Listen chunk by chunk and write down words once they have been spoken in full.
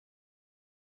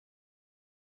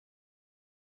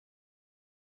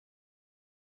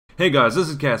Hey guys, this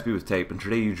is Caspi with Tape, and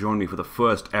today you join me for the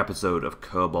first episode of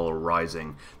Kerbal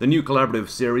Rising, the new collaborative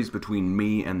series between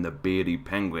me and the Beardy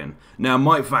Penguin. Now,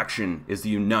 my faction is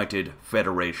the United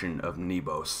Federation of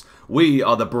Nebos. We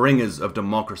are the bringers of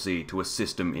democracy to a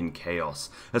system in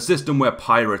chaos, a system where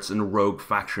pirates and rogue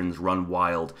factions run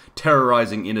wild,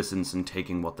 terrorizing innocents and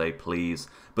taking what they please,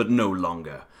 but no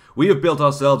longer. We have built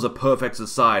ourselves a perfect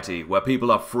society where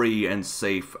people are free and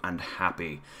safe and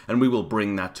happy, and we will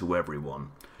bring that to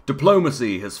everyone.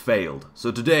 Diplomacy has failed,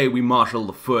 so today we marshal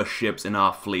the first ships in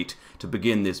our fleet to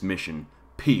begin this mission.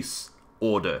 Peace,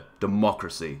 order,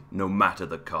 democracy, no matter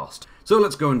the cost. So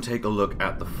let's go and take a look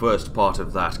at the first part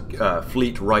of that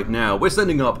fleet right now. We're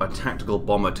sending up a tactical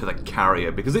bomber to the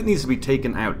carrier because it needs to be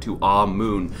taken out to our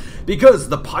moon. Because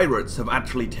the pirates have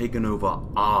actually taken over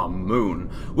our moon,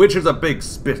 which is a big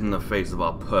spit in the face of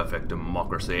our perfect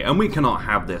democracy. And we cannot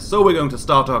have this, so we're going to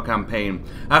start our campaign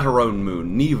at our own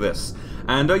moon, Nevis.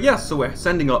 And yes, so we're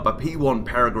sending up a P-1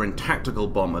 Peregrine tactical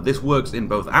bomber. This works in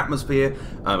both atmosphere,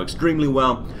 extremely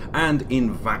well, and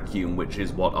in vacuum, which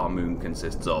is what our moon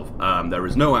consists of. There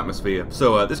is no atmosphere,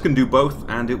 so this can do both,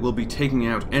 and it will be taking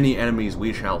out any enemies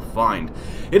we shall find.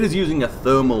 It is using a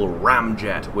thermal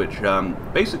ramjet, which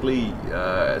basically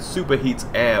superheats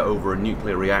air over a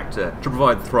nuclear reactor to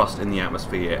provide thrust in the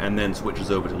atmosphere, and then switches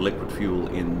over to liquid fuel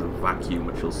in the vacuum,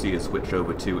 which you'll see us switch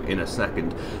over to in a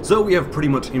second. So we have pretty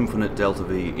much infinite delta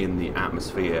V in the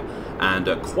atmosphere, and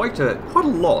quite a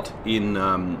lot in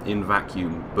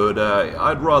vacuum. But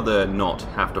I'd rather not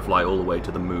have to fly all the way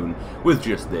to the moon with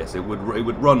just this. It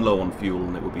would run low on fuel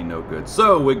and it would be no good.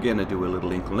 So we're gonna do a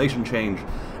little inclination change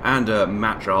and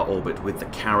match our orbit with the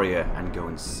carrier and go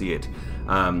and see it.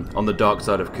 On the dark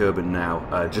side of Kerbin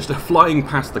now, just flying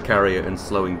past the carrier and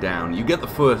slowing down, you get the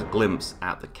first glimpse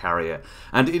at the carrier,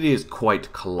 and it is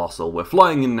quite colossal. We're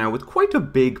flying in now with quite a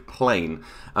big plane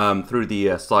through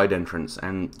the side entrance,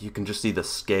 and you can just see the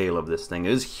scale of this thing.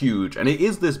 It is huge, and it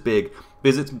is this big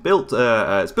because it's built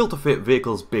to fit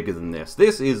vehicles bigger than this.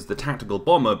 This is the tactical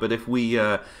bomber, but if we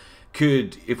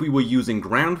were using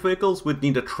ground vehicles, we'd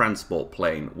need a transport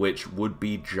plane, which would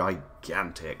be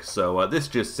gigantic. So this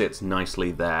just sits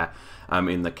nicely there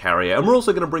in the carrier. And we're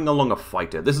also going to bring along a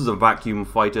fighter. This is a vacuum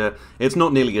fighter. It's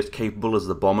not nearly as capable as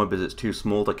the bomber because it's too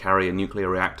small to carry a nuclear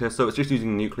reactor, so it's just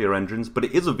using nuclear engines, but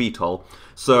it is a VTOL.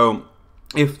 So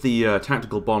if the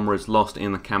tactical bomber is lost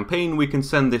in the campaign, we can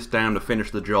send this down to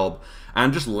finish the job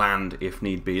and just land if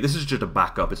need be. This is just a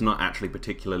backup. It's not actually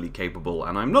particularly capable,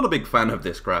 and I'm not a big fan of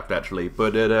this craft actually,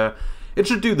 but it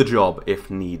should do the job if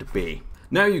need be.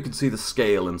 Now you can see the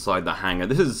scale inside the hangar.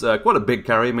 This is quite a big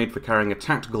carrier made for carrying a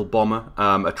tactical bomber,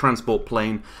 a transport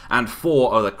plane, and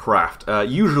 4 other craft.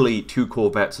 Usually 2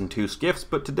 corvettes and 2 skiffs,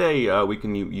 but today we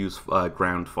can use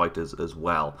ground fighters as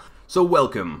well. So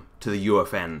welcome to the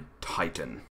UFN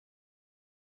Titan.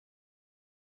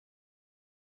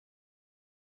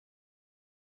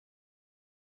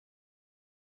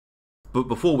 But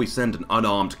before we send an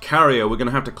unarmed carrier, we're going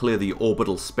to have to clear the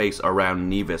orbital space around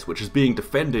Nevis, which is being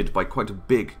defended by quite a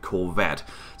big corvette.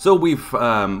 So we've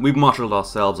marshaled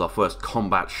ourselves our first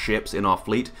combat ships in our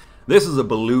fleet. This is a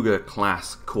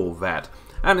Beluga-class corvette.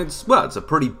 And it's a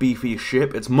pretty beefy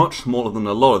ship. It's much smaller than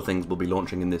a lot of things we'll be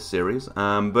launching in this series,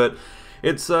 but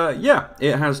it's,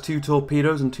 it has 2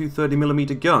 torpedoes and 2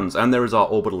 30mm guns, and there is our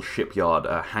orbital shipyard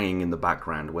hanging in the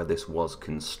background where this was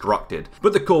constructed.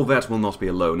 But the corvette will not be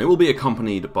alone. It will be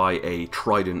accompanied by a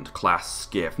Trident-class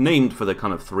skiff, named for the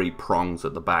kind of 3 prongs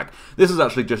at the back. This is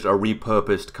actually just a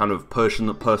repurposed kind of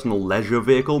personal leisure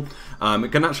vehicle.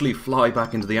 It can actually fly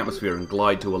back into the atmosphere and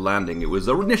glide to a landing. It was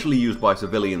initially used by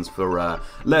civilians for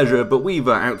leisure, but we've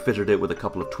outfitted it with a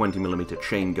couple of 20mm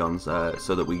chain guns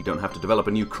so that we don't have to develop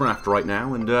a new craft right now.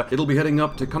 And it'll be heading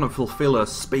up to kind of fulfill a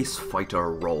space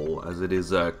fighter role, as it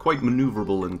is quite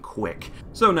maneuverable and quick.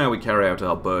 So now we carry out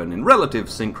our burn in relative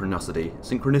synchronicity.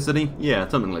 Synchronicity? Yeah,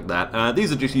 something like that.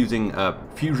 These are just using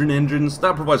fusion engines.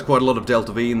 That provides quite a lot of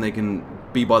delta V, and they can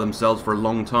be by themselves for a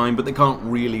long time, but they can't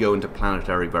really go into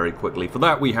planetary very quickly. For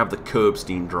that, we have the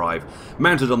Kerbstein drive.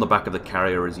 Mounted on the back of the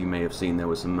carrier, as you may have seen, there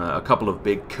was a couple of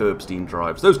big Kerbstein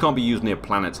drives. Those can't be used near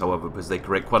planets, however, because they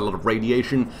create quite a lot of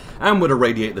radiation and would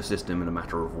irradiate the system in a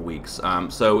matter of weeks.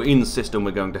 So in the system,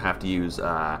 we're going to have to use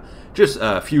just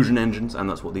fusion engines, and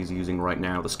that's what these are using right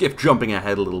now. The skiff jumping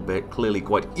ahead a little bit, clearly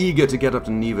quite eager to get up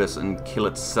to Nevis and kill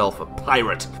itself a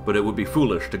pirate, but it would be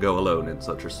foolish to go alone in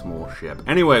such a small ship.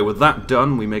 Anyway, with that done,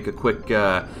 done, we make a quick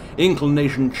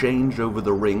inclination change over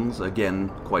the rings, again,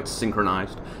 quite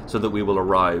synchronized, so that we will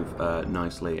arrive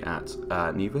nicely at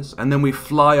Nevis. And then we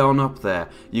fly on up there.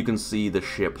 You can see the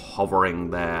ship hovering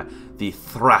there, the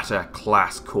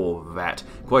Thratter-class corvette.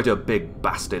 Quite a big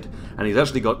bastard. And he's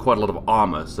actually got quite a lot of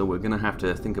armor, so we're going to have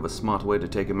to think of a smart way to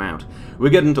take him out.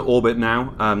 We're getting into orbit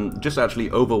now, just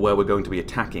actually over where we're going to be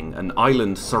attacking, an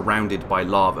island surrounded by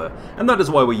lava. And that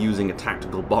is why we're using a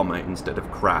tactical bomber instead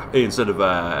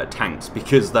of tanks,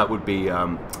 because that would be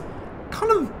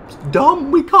kind of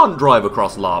dumb. We can't drive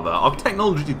across lava. Our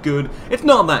technology is good. It's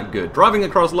not that good. Driving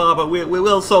across lava, we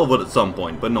will solve it at some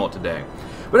point, but not today.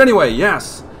 But anyway,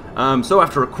 yes. So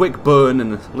after a quick burn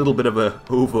and a little bit of a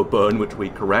overburn, which we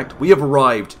correct, we have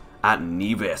arrived at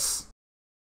Nevis.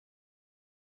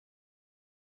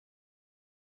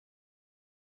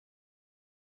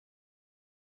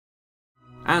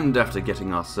 And after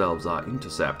getting ourselves our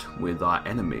intercept with our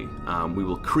enemy, we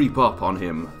will creep up on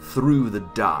him through the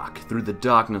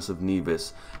darkness of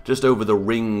Nevis, just over the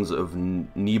rings of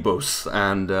Nebos,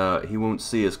 and he won't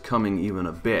see us coming even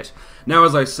a bit. Now,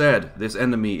 as I said, this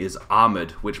enemy is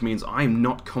armored, which means I'm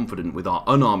not confident with our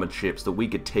unarmored ships that we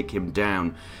could take him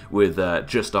down with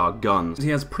just our guns. He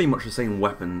has pretty much the same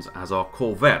weapons as our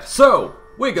corvette. So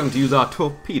we're going to use our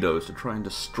torpedoes to try and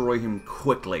destroy him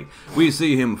quickly. We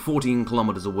see him 14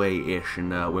 kilometers away-ish,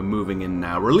 and we're moving in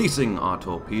now, releasing our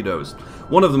torpedoes.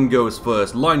 One of them goes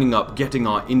first, lining up, getting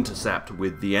our intercept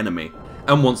with the enemy.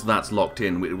 And once that's locked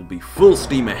in, it will be full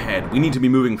steam ahead. We need to be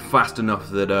moving fast enough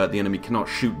that the enemy cannot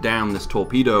shoot down this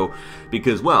torpedo,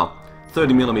 because, well,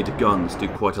 30mm guns do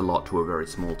quite a lot to a very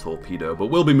small torpedo, but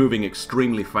we'll be moving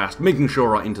extremely fast, making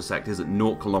sure our intersect is at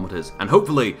 0 kilometers, and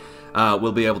hopefully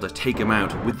we'll be able to take him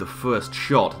out with the first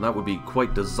shot. That would be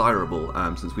quite desirable,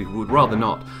 since we would rather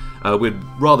not. We'd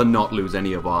rather not lose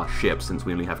any of our ships, since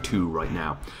we only have 2 right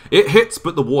now. It hits,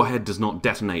 but the warhead does not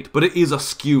detonate, but it is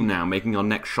askew now, making our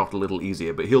next shot a little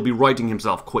easier, but he'll be righting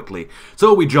himself quickly.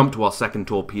 So we jump to our second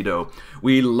torpedo,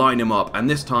 we line him up, and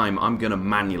this time I'm going to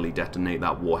manually detonate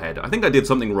that warhead. I think I did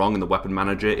something wrong in the weapon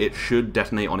manager. It should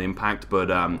detonate on impact, but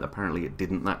apparently it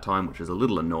didn't that time, which is a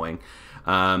little annoying.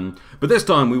 But this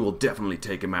time we will definitely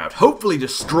take him out. Hopefully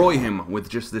destroy him with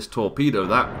just this torpedo.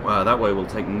 That way we'll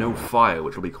take no fire,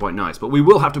 which will be quite nice. But we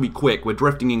will have to be quick. We're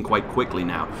drifting in quite quickly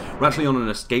now. We're actually on an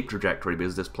escape trajectory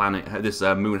because this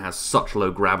moon has such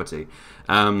low gravity.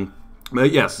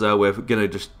 But yes, we're going to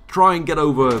just try and get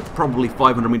over probably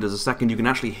 500 meters a second. You can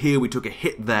actually hear we took a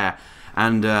hit there,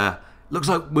 and looks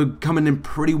like we're coming in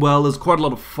pretty well. There's quite a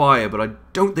lot of fire, but I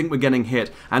don't think we're getting hit.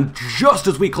 And just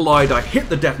as we collide, I hit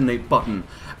the detonate button,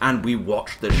 and we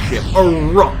watch the ship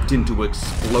erupt into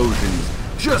explosions.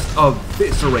 Just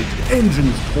eviscerated,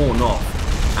 engines torn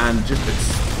off, and just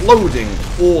exploding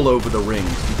all over the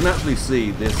rings. You can actually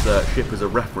see this ship is a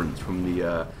reference from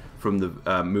the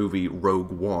movie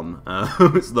Rogue One.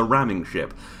 It's the ramming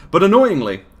ship. But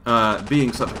annoyingly,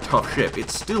 being such a tough ship,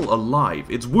 it's still alive.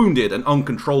 It's wounded and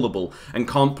uncontrollable and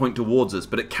can't point towards us,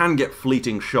 but it can get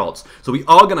fleeting shots. So we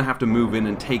are going to have to move in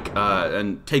and take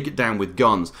it down with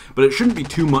guns. But it shouldn't be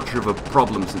too much of a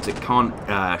problem since it can't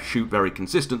shoot very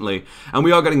consistently. And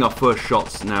we are getting our first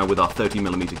shots now with our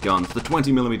 30mm guns. The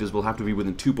 20mm will have to be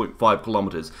within 2.5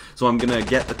 kilometers. So I'm going to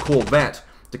get the corvette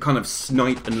to kind of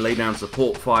snipe and lay down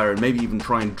support fire and maybe even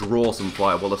try and draw some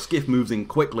fire while the skiff moves in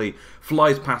quickly,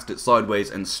 flies past it sideways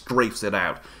and strafes it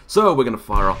out. So we're going to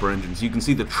fire up our engines. You can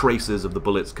see the traces of the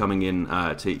bullets coming in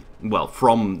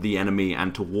from the enemy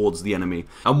and towards the enemy.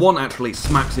 And one actually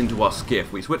smacks into our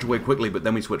skiff. We switch away quickly, but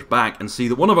then we switch back and see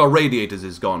that one of our radiators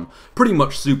is gone. Pretty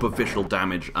much superficial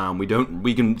damage.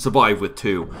 We can survive with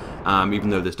 2, even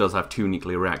though this does have 2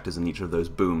 nuclear reactors in each of those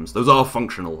booms. Those are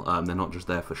functional. They're not just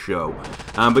there for show.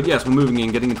 But yes, we're moving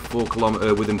in, getting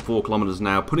into within 4 kilometers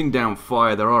now, putting down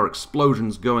fire. There are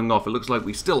explosions going off. It looks like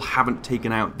we still haven't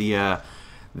taken out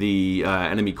the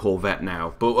enemy corvette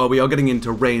now, but we are getting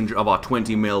into range of our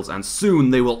 20 mils, and soon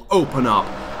they will open up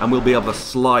and we'll be able to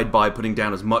slide by, putting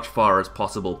down as much fire as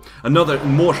possible.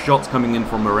 More shots coming in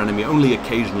from our enemy, only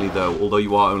occasionally though, although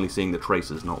you are only seeing the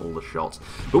traces, not all the shots.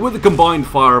 But with the combined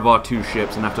fire of our 2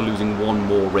 ships, and after losing 1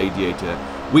 more radiator,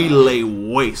 we lay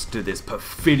waste to this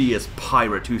perfidious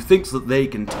pirate who thinks that they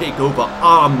can take over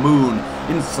our moon,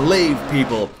 enslave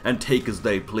people, and take as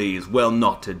they please. Well,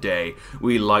 not today.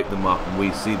 We light them up and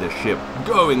we see the ship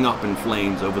going up in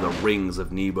flames over the rings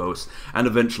of Nebos, and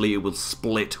eventually it will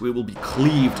split. We will be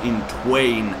cleaved in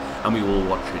twain, and we will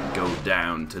watch it go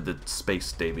down to the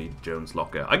space Davy Jones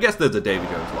locker. I guess there's a Davy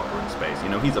Jones locker in space, you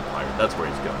know, he's a pirate, that's where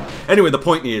he's going. Anyway, the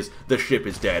point is, the ship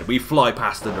is dead. We fly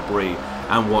past the debris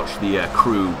and watch the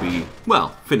crew be, well,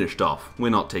 finished off. We're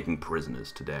not taking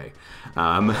prisoners today.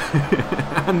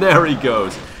 And there he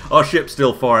goes. Our ship's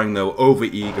still firing, though,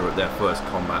 over-eager at their first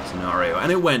combat scenario,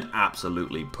 and it went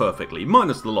absolutely perfectly,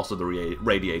 minus the loss of the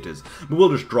radiators. But we'll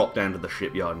just drop down to the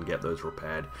shipyard and get those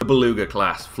repaired. The Beluga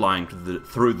class flying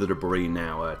through the debris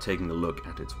now, taking a look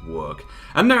at its work.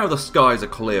 And now the skies are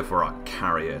clear for our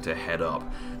carrier to head up.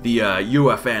 The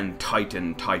UFN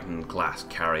Titan class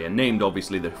carrier, named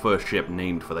obviously the first ship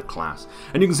named for the class.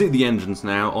 And you can see the engines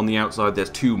now. On the outside there's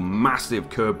two massive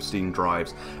curb steam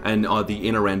drives, and the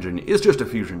inner engine is just a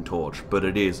fusion torch, but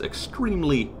it is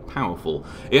extremely powerful.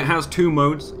 It has two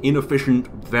modes, inefficient,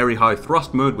 very high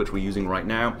thrust mode, which we're using right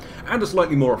now, and a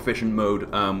slightly more efficient mode,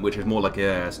 which is more like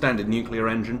a standard nuclear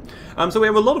engine. So we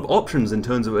have a lot of options in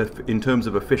terms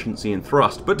of efficiency and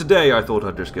thrust, but today I thought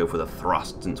I'd just go for the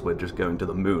thrust, since we're just going to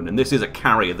the moon, and this is a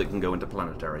carrier that can go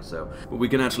interplanetary, so. But we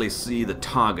can actually see the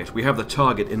target. We have the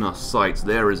target in our sights.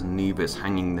 There is Nevis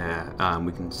hanging there.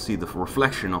 We can see the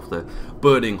reflection of the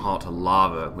burning hot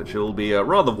lava, which will be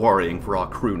rather worrying for our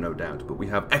crew, no doubt, but we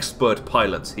have expert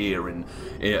pilots here at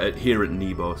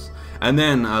Nebos. And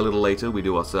then a little later we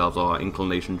do ourselves our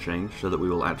inclination change so that we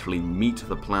will actually meet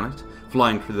the planet,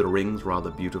 flying through the rings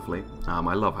rather beautifully.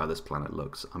 I love how this planet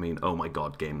looks. I mean, oh my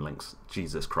god, Gameslinx.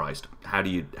 Jesus Christ. How do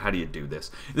you do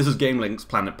this? This is Gameslinx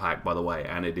Planet Pack, by the way,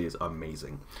 and it is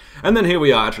amazing. And then here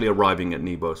we are actually arriving at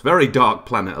Nebos. Very dark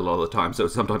planet a lot of the time, so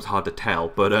it's sometimes hard to tell.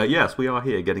 But yes, we are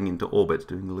here getting into orbit,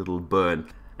 doing a little burn.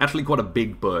 Actually quite a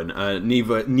big burn.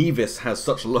 Nevis has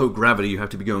such low gravity you have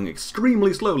to be going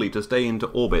extremely slowly to stay in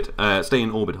orbit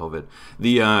of it.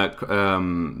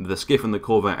 The skiff and the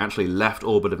corvette actually left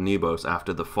orbit of Nebos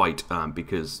after the fight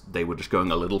because they were just going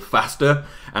a little faster,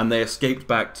 and they escaped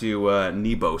back to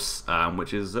Nebos,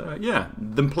 which is, yeah,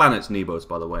 the planet's Nebos,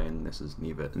 by the way, and this is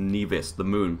Nevis, the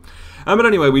moon. But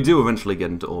anyway, we do eventually get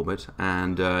into orbit,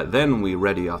 and then we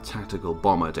ready our tactical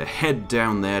bomber to head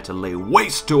down there to lay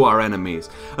waste to our enemies.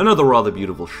 Another rather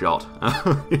beautiful shot.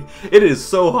 It is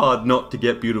so hard not to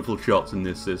get beautiful shots in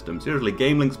this system. Seriously,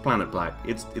 Gameslinx Planet Black,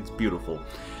 it's beautiful.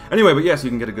 Anyway, but yes, you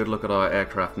can get a good look at our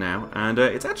aircraft now, and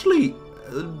it's actually...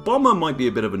 bomber might be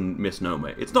a bit of a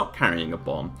misnomer. It's not carrying a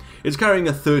bomb. It's carrying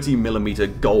a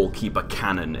 30mm goalkeeper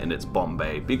cannon in its bomb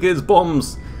bay, because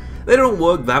bombs, they don't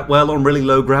work that well on really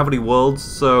low gravity worlds,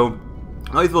 so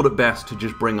I thought it best to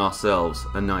just bring ourselves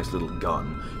a nice little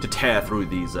gun to tear through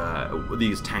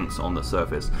these tanks on the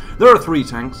surface. There are 3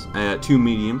 tanks, 2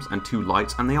 mediums and 2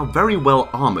 lights, and they are very well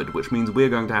armored, which means we're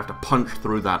going to have to punch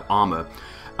through that armor,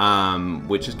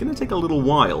 which is going to take a little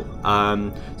while.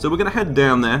 So we're going to head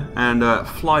down there and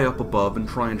fly up above and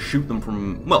try and shoot them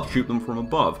from, well, shoot them from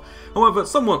above. However,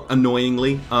 somewhat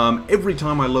annoyingly, every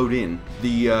time I load in,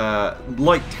 the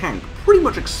light tank pretty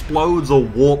much explodes or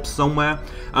warps somewhere.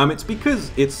 It's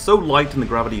because it's so light and the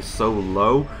gravity is so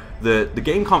low that the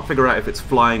game can't figure out if it's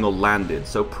flying or landed.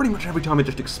 So pretty much every time it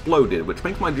just exploded, which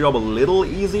makes my job a little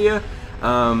easier.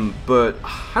 But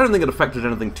I don't think it affected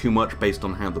anything too much based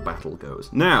on how the battle goes.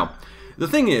 Now, the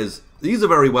thing is, these are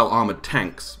very well armored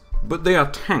tanks, but they are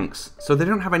tanks, so they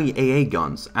don't have any AA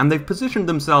guns, and they've positioned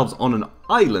themselves on an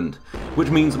island,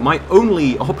 which means my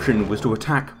only option was to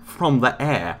attack from the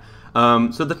air.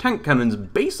 So the tank cannons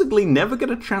basically never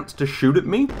get a chance to shoot at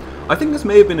me. I think this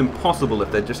may have been impossible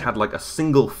if they just had like a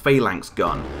single phalanx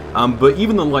gun, but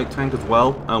even the light tank as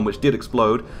well, which did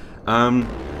explode,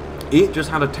 it just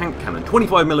had a tank cannon,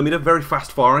 25mm, very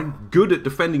fast firing, good at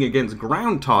defending against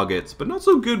ground targets, but not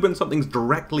so good when something's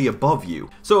directly above you.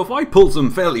 So if I pull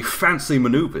some fairly fancy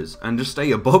maneuvers and just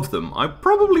stay above them, I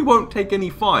probably won't take any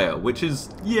fire, which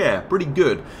is, yeah, pretty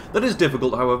good. That is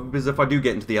difficult, however, because if I do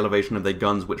get into the elevation of their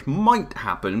guns, which might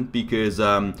happen because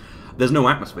there's no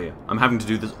atmosphere. I'm having to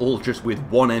do this all just with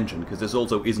one engine, because this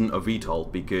also isn't a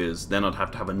VTOL, because then I'd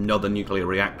have to have another nuclear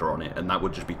reactor on it, and that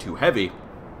would just be too heavy.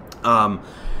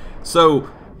 So,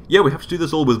 yeah, we have to do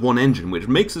this all with one engine, which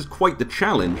makes us quite the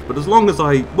challenge, but as long as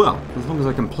I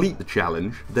complete the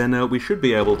challenge, then we should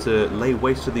be able to lay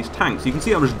waste to these tanks. You can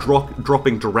see I'm just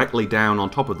dropping directly down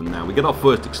on top of them now. We get our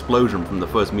first explosion from the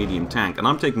first medium tank, and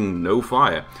I'm taking no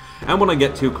fire. And when I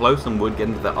get too close and would get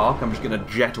into the arc, I'm just going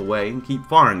to jet away and keep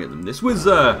firing at them. This was,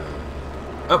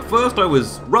 at first I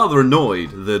was rather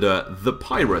annoyed that the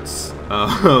pirates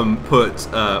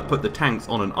put the tanks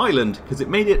on an island, because it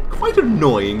made it quite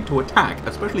annoying to attack,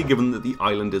 especially given that the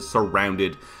island is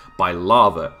surrounded by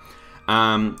lava.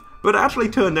 But it actually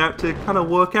turned out to kind of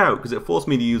work out, because it forced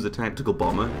me to use a tactical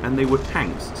bomber, and they were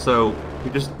tanks. So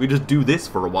we just do this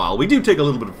for a while. We do take a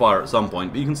little bit of fire at some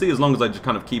point, but you can see as long as I just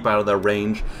kind of keep out of their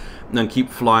range and keep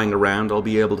flying around, I'll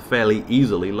be able to fairly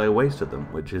easily lay waste to them,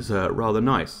 which is rather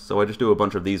nice. So I just do a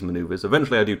bunch of these maneuvers.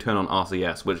 Eventually I do turn on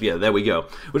RCS, which, yeah, there we go,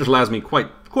 which allows me quite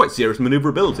serious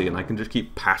maneuverability, and I can just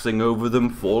keep passing over them,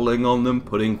 falling on them,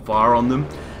 putting fire on them.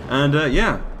 And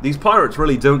yeah, these pirates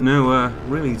really don't know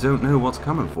what's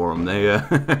coming for them. They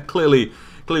clearly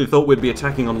thought we'd be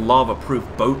attacking on lava-proof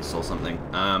boats or something.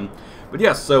 But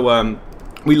yes, so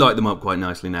we light them up quite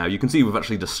nicely now. You can see we've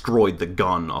actually destroyed the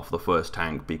gun off the first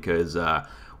tank because,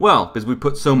 well, because we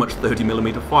put so much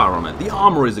 30mm fire on it. The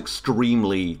armor is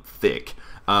extremely thick.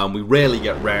 We rarely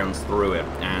get rounds through it,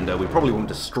 and we probably won't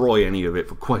destroy any of it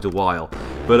for quite a while.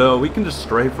 But we can just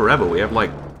stray forever. We have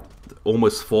like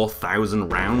almost 4,000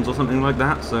 rounds or something like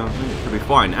that, so I think it should be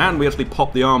fine. And we actually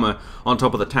pop the armor on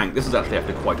top of the tank. This is actually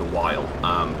after quite a while,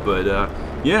 but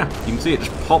yeah, you can see it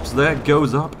just pops there,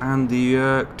 goes up, and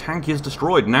the tank is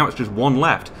destroyed. Now it's just one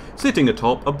left, sitting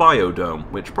atop a biodome,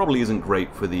 which probably isn't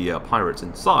great for the pirates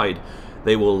inside.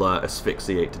 They will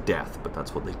asphyxiate to death, but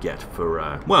that's what they get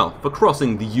for, well, for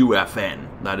crossing the UFN.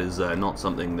 That is not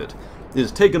something that is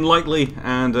taken lightly,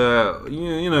 and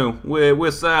you know,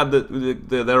 we're sad that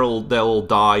they'll all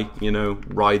die, you know,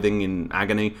 writhing in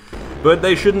agony. But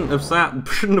they shouldn't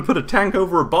have put a tank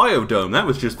over a biodome. That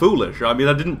was just foolish. I mean,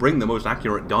 I didn't bring the most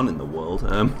accurate gun in the world,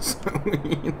 so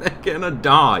they're gonna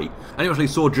die. And you actually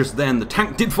saw just then the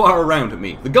tank did fire around at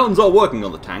me. The guns are working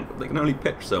on the tank, but they can only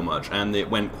pitch so much, and it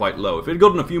went quite low. If it had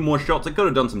gotten a few more shots, it could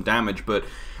have done some damage, but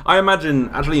I imagine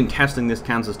actually in testing this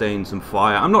can sustain some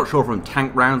fire. I'm not sure from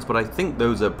tank rounds, but I think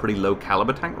those are pretty low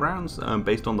caliber tank rounds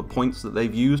based on the points that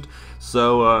they've used.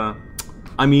 So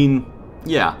I mean,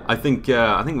 yeah, I think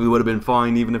we would have been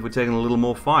fine even if we'd taken a little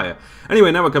more fire. Anyway,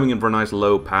 now we're coming in for a nice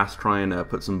low pass, try and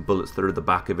put some bullets through the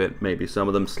back of it. Maybe some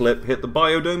of them slip, hit the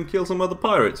biodome, kill some other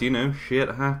pirates, you know,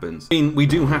 shit happens. I mean, we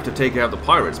do have to take out the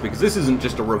pirates, because this isn't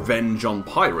just a revenge on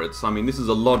pirates. I mean, this is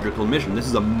a logical mission. This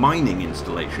is a mining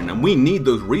installation, and we need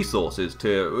those resources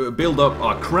to build up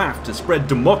our craft, to spread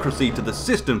democracy to the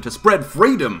system, to spread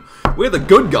freedom. We're the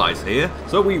good guys here,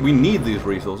 so we need these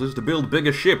resources to build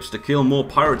bigger ships, to kill more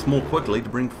pirates more quickly, to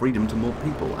bring freedom to more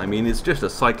people. I mean, it's just a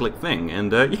cyclic thing,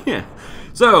 and yeah.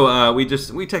 So we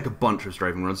take a bunch of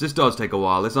strafing runs. This does take a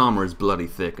while. This armor is bloody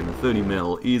thick, and the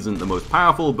 30mm isn't the most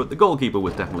powerful, but the goalkeeper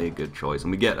was definitely a good choice,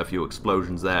 and we get a few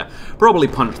explosions there. Probably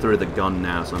punch through the gun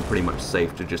now, so I'm pretty much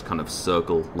safe to just kind of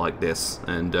circle like this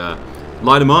and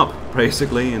light them up,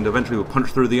 basically, and eventually we'll punch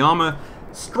through the armor,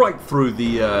 strike through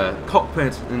the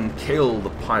cockpit, and kill the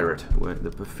pirate,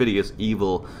 the perfidious,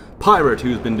 evil pirate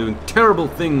who's been doing terrible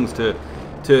things to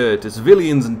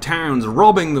civilians and towns,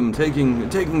 robbing them,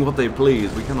 taking what they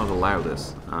please. We cannot allow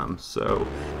this.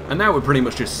 And now we're pretty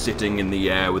much just sitting in the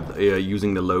air with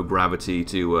using the low gravity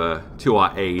to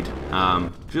our aid,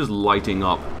 just lighting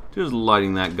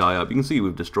that guy up. You can see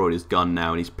we've destroyed his gun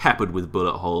now, and he's peppered with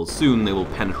bullet holes. Soon they will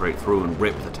penetrate through and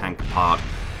rip the tank apart.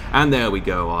 And there we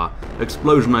go, our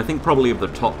explosion, I think probably of the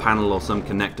top panel or some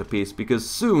connector piece, because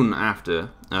soon after,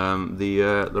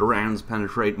 the rounds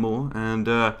penetrate more, and,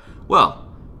 well,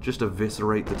 just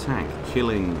eviscerate the tank,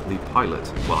 killing the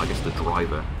pilot, well, I guess the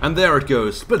driver. And there it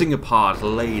goes, splitting apart,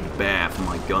 laid bare for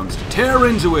my guns to tear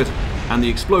into it, and the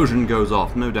explosion goes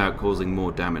off, no doubt causing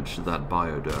more damage to that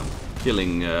biodome,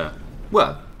 killing,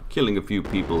 well, killing a few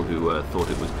people who thought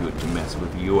it was good to mess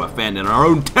with the UFN in our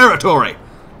own territory.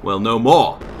 Well, no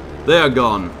more. They are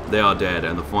gone, they are dead,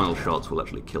 and the final shots will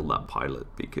actually kill that pilot,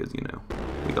 because, you know,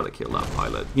 we gotta kill that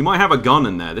pilot. He might have a gun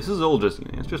in there. This is all just, you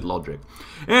know, it's just logic.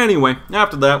 Anyway,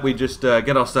 after that, we just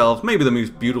get ourselves maybe the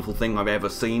most beautiful thing I've ever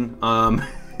seen.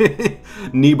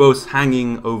 Nebos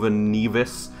hanging over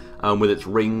Nevis. With its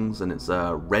rings and its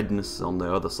redness on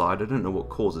the other side. I don't know what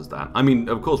causes that. I mean,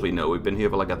 of course we know. We've been here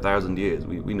for like 1,000 years.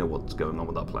 We know what's going on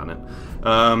with our planet.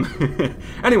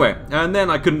 Anyway, and then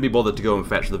I couldn't be bothered to go and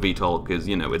fetch the VTOL because,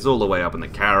 you know, it's all the way up in the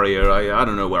carrier. I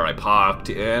don't know where I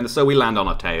parked. And so we land on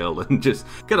our tail and just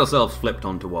get ourselves flipped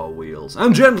onto our wheels.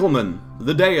 And gentlemen,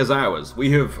 the day is ours.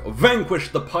 We have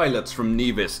vanquished the pilots from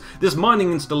Nevis. This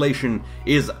mining installation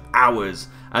is ours.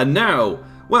 And now,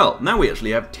 well, now we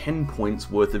actually have 10 points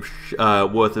worth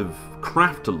of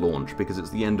craft to launch because it's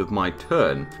the end of my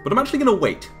turn. But I'm actually going to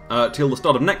wait till the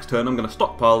start of next turn. I'm going to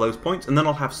stockpile those points, and then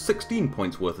I'll have 16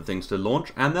 points worth of things to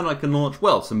launch, and then I can launch,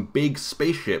 well, some big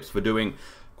spaceships for doing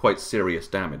quite serious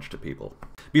damage to people.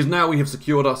 Because now we have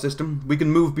secured our system, we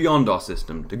can move beyond our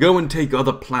system, to go and take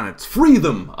other planets. Free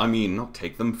them! I mean, not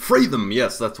take them, free them!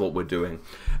 Yes, that's what we're doing.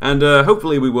 And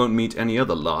hopefully we won't meet any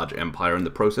other large empire in the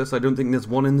process. I don't think there's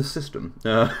one in the system.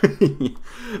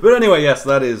 But anyway, yes,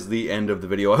 that is the end of the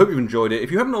video. I hope you've enjoyed it.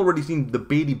 If you haven't already seen the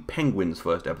Beady Penguins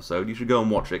first episode, you should go and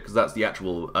watch it, because that's the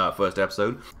actual first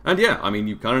episode. And yeah, I mean,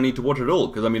 you kind of need to watch it all,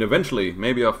 because I mean, eventually,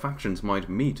 maybe our factions might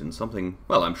meet in something,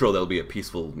 well, I'm sure there'll be a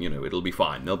peaceful, you know, it'll be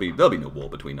fine. There'll be no war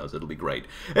between us. It'll be great.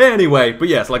 Anyway, but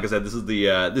yes, like I said, this is the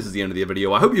end of the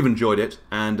video. I hope you've enjoyed it,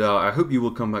 and I hope you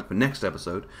will come back for next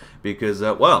episode, because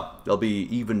well, there'll be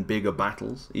even bigger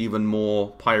battles, even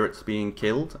more pirates being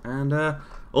killed, and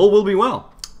all will be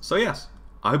well. So yes,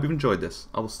 I hope you've enjoyed this.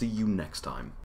 I will see you next time.